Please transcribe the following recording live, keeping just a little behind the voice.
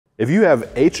If you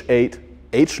have H8,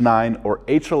 H9, or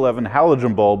H11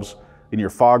 halogen bulbs in your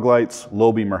fog lights,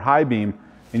 low beam or high beam,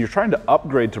 and you're trying to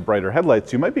upgrade to brighter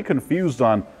headlights, you might be confused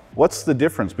on what's the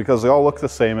difference because they all look the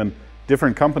same and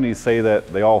different companies say that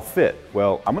they all fit.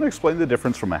 Well, I'm going to explain the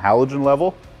difference from a halogen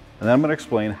level, and then I'm going to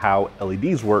explain how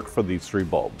LEDs work for these three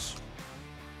bulbs.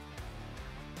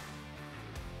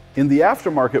 In the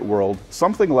aftermarket world,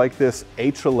 something like this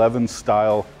H11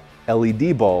 style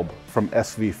LED bulb from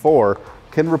SV4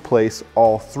 can replace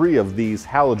all three of these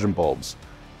halogen bulbs.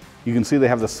 You can see they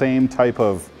have the same type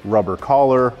of rubber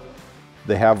collar,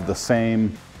 they have the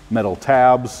same metal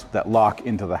tabs that lock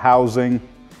into the housing,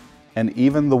 and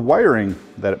even the wiring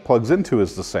that it plugs into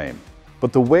is the same.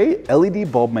 But the way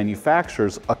LED bulb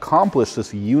manufacturers accomplish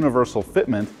this universal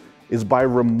fitment is by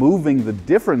removing the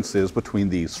differences between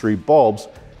these three bulbs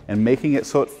and making it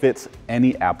so it fits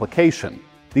any application.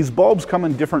 These bulbs come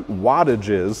in different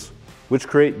wattages, which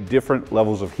create different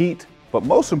levels of heat, but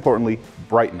most importantly,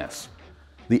 brightness.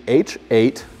 The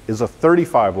H8 is a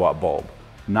 35 watt bulb,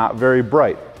 not very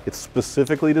bright. It's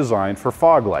specifically designed for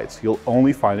fog lights. You'll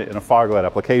only find it in a fog light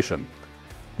application.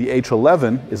 The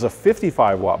H11 is a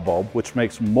 55 watt bulb, which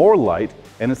makes more light,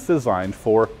 and it's designed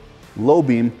for low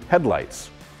beam headlights.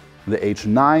 The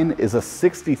H9 is a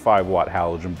 65 watt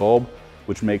halogen bulb,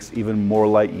 which makes even more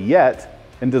light yet,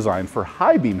 and designed for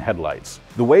high beam headlights.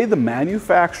 The way the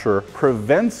manufacturer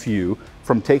prevents you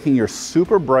from taking your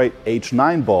super bright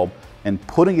H9 bulb and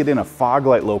putting it in a fog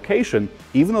light location,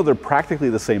 even though they're practically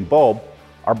the same bulb,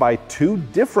 are by two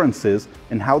differences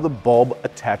in how the bulb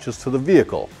attaches to the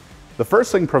vehicle. The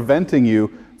first thing preventing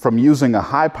you from using a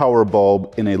high power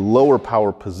bulb in a lower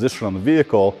power position on the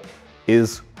vehicle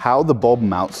is how the bulb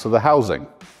mounts to the housing.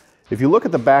 If you look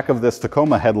at the back of this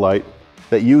Tacoma headlight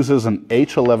that uses an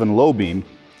H11 low beam,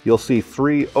 you'll see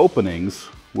three openings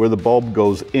where the bulb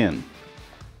goes in.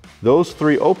 Those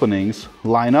three openings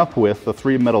line up with the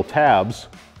three metal tabs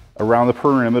around the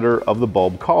perimeter of the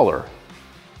bulb collar.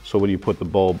 So when you put the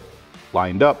bulb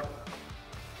lined up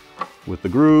with the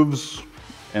grooves,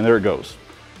 and there it goes.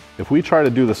 If we try to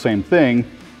do the same thing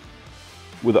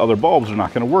with other bulbs, they're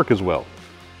not going to work as well.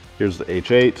 Here's the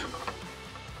H8.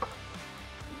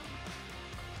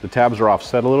 The tabs are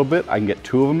offset a little bit. I can get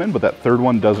two of them in, but that third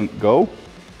one doesn't go.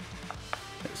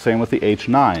 Same with the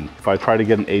H9. If I try to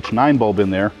get an H9 bulb in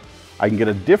there, I can get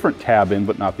a different tab in,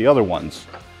 but not the other ones.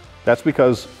 That's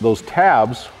because those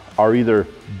tabs are either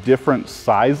different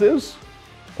sizes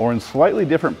or in slightly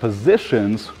different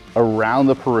positions around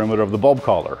the perimeter of the bulb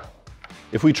collar.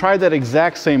 If we try that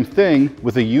exact same thing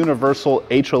with a universal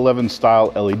H11 style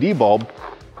LED bulb,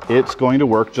 it's going to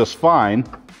work just fine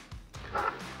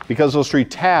because those three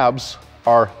tabs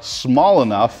are small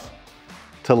enough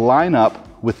to line up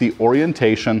with the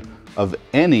orientation of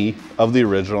any of the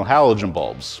original halogen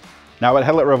bulbs. Now at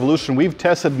Headlight Revolution, we've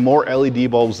tested more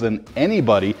LED bulbs than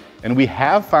anybody, and we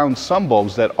have found some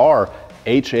bulbs that are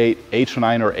H8,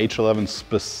 H9, or H11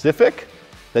 specific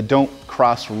that don't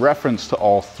cross-reference to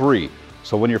all three.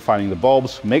 So when you're finding the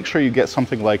bulbs, make sure you get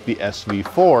something like the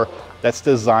SV4 that's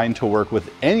designed to work with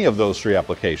any of those three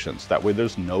applications. That way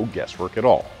there's no guesswork at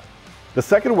all. The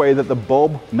second way that the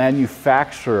bulb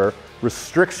manufacturer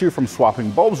restricts you from swapping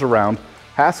bulbs around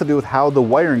has to do with how the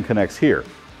wiring connects here.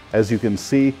 As you can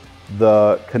see,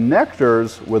 the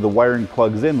connectors where the wiring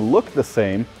plugs in look the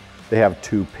same. They have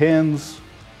two pins,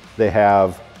 they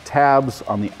have tabs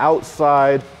on the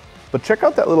outside, but check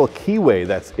out that little keyway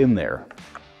that's in there.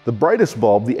 The brightest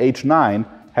bulb, the H9,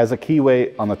 has a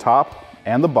keyway on the top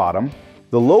and the bottom.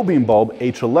 The low beam bulb,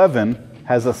 H11,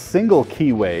 has a single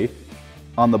keyway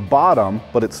on the bottom,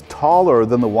 but it's taller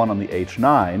than the one on the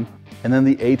H9. And then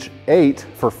the H8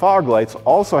 for fog lights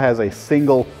also has a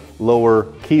single lower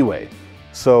keyway.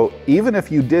 So even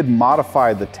if you did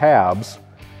modify the tabs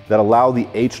that allow the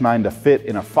H9 to fit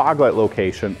in a fog light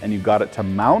location and you got it to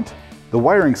mount, the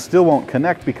wiring still won't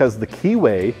connect because the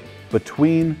keyway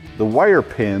between the wire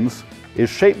pins is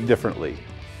shaped differently.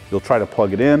 You'll try to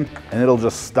plug it in and it'll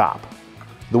just stop.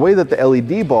 The way that the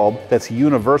LED bulb that's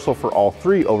universal for all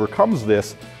three overcomes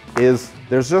this is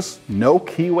there's just no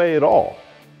keyway at all.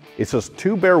 It's just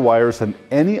two bare wires and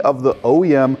any of the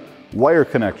OEM wire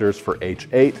connectors for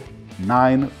H8,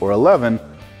 9, or 11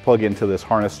 plug into this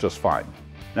harness just fine.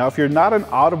 Now, if you're not an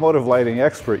automotive lighting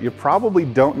expert, you probably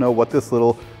don't know what this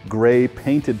little gray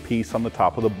painted piece on the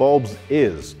top of the bulbs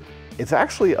is. It's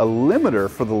actually a limiter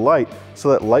for the light so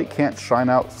that light can't shine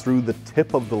out through the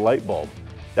tip of the light bulb.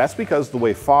 That's because the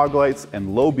way fog lights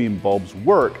and low beam bulbs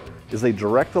work is they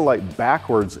direct the light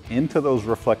backwards into those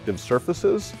reflective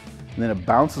surfaces, and then it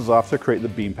bounces off to create the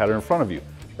beam pattern in front of you.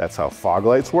 That's how fog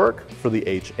lights work for the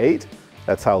H8,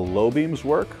 That's how low beams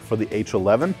work for the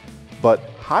H11, but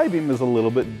high beam is a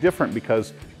little bit different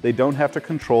because they don't have to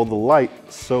control the light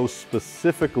so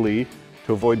specifically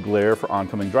to avoid glare for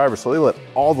oncoming drivers. So they let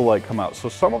all the light come out. So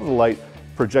some of the light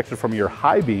projected from your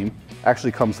high beam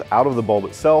actually comes out of the bulb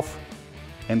itself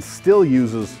and still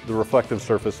uses the reflective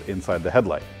surface inside the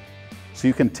headlight. So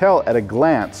you can tell at a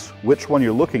glance which one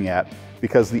you're looking at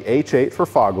because the H8 for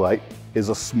fog light is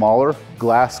a smaller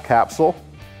glass capsule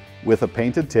with a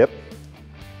painted tip.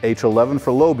 H11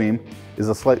 for low beam is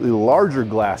a slightly larger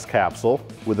glass capsule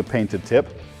with a painted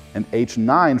tip, and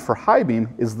H9 for high beam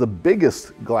is the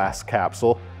biggest glass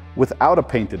capsule without a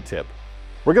painted tip.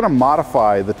 We're going to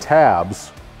modify the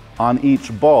tabs on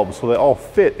each bulb so they all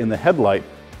fit in the headlight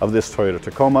of this Toyota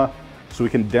Tacoma, so we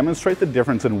can demonstrate the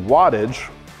difference in wattage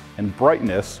and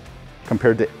brightness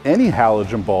compared to any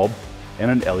halogen bulb and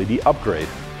an LED upgrade.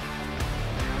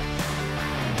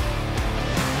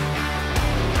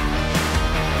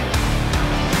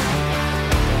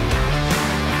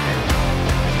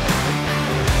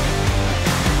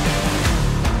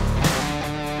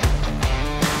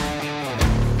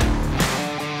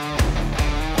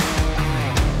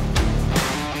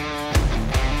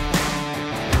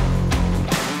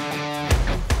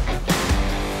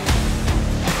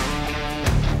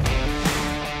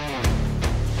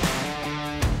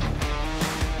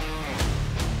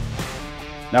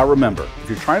 Now remember, if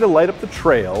you're trying to light up the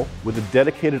trail with a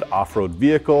dedicated off-road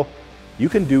vehicle, you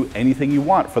can do anything you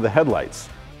want for the headlights.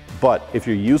 But if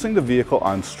you're using the vehicle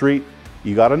on street,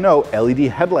 you gotta know LED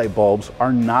headlight bulbs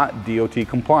are not DOT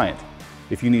compliant.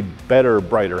 If you need better,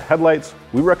 brighter headlights,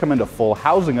 we recommend a full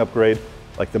housing upgrade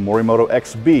like the Morimoto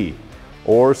XB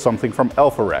or something from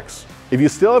Alpharex. If you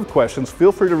still have questions,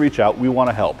 feel free to reach out, we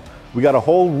wanna help. We got a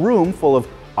whole room full of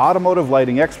automotive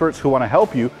lighting experts who want to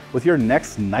help you with your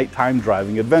next nighttime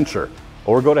driving adventure.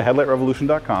 Or go to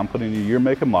headlightrevolution.com, put in your year,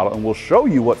 make, and model, and we'll show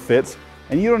you what fits,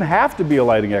 and you don't have to be a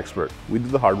lighting expert. We do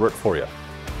the hard work for you.